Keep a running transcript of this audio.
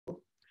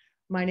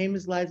My name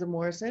is Liza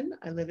Morrison.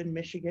 I live in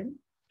Michigan.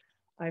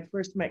 I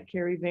first met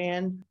Carrie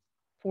Van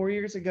 4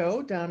 years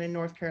ago down in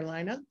North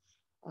Carolina.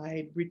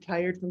 I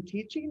retired from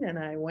teaching and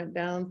I went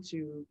down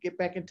to get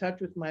back in touch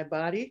with my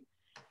body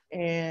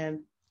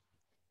and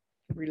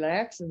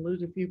relax and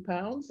lose a few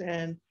pounds.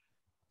 And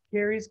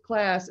Carrie's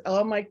class,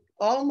 all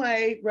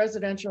my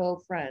residential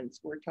friends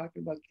were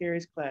talking about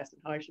Carrie's class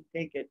and how I should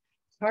take it.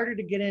 It's harder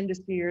to get in to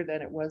see her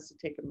than it was to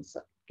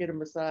get a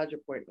massage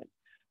appointment.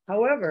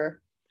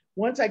 However,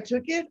 once I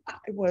took it, I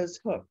was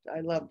hooked. I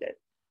loved it.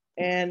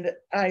 And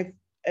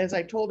as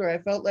I told her, I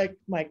felt like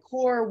my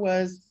core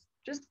was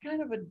just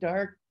kind of a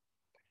dark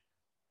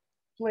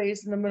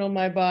place in the middle of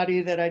my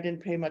body that I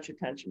didn't pay much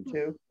attention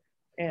to.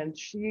 And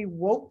she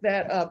woke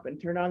that up and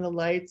turned on the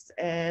lights,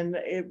 and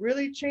it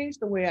really changed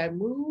the way I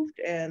moved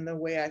and the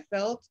way I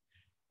felt.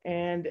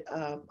 And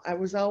I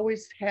was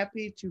always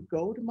happy to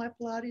go to my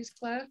Pilates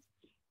class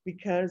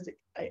because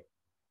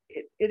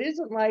it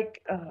isn't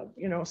like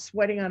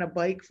sweating on a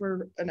bike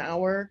for an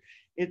hour.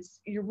 It's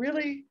you're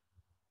really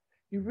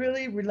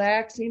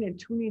relaxing and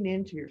tuning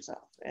into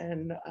yourself.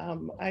 And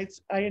I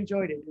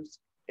enjoyed it.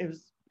 It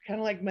was kind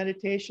of like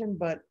meditation,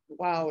 but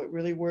wow, it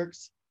really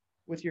works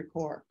with your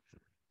core.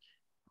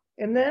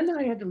 And then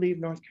I had to leave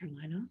North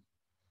Carolina,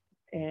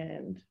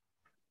 and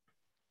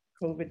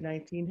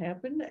COVID-19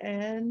 happened,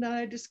 and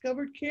I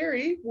discovered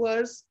Carrie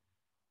was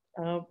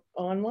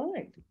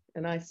online.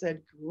 And I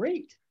said,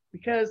 great,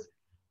 because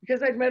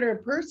I'd met her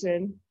in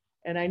person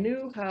and I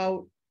knew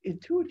how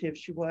intuitive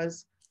she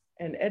was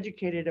and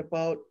educated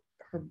about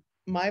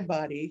my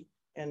body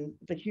and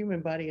the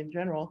human body in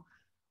general.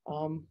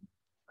 Um,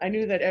 I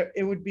knew that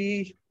it would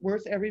be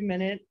worth every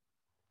minute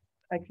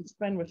I could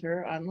spend with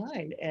her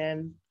online.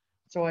 And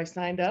so I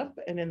signed up,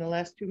 and in the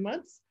last 2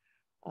 months,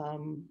 I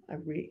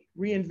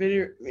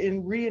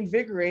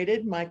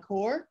reinvigorated my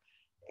core,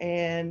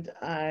 and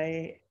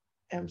I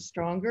am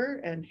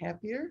stronger and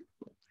happier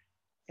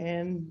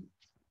and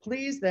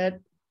pleased that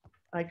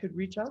I could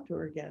reach out to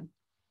her again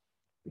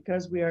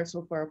because we are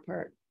so far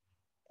apart.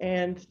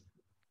 And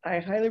I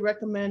highly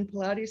recommend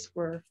Pilates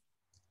for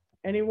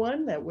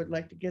anyone that would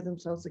like to give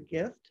themselves a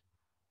gift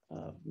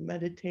of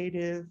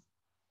meditative,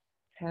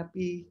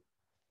 happy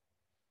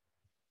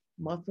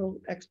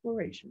muscle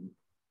exploration.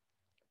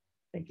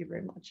 Thank you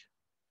very much.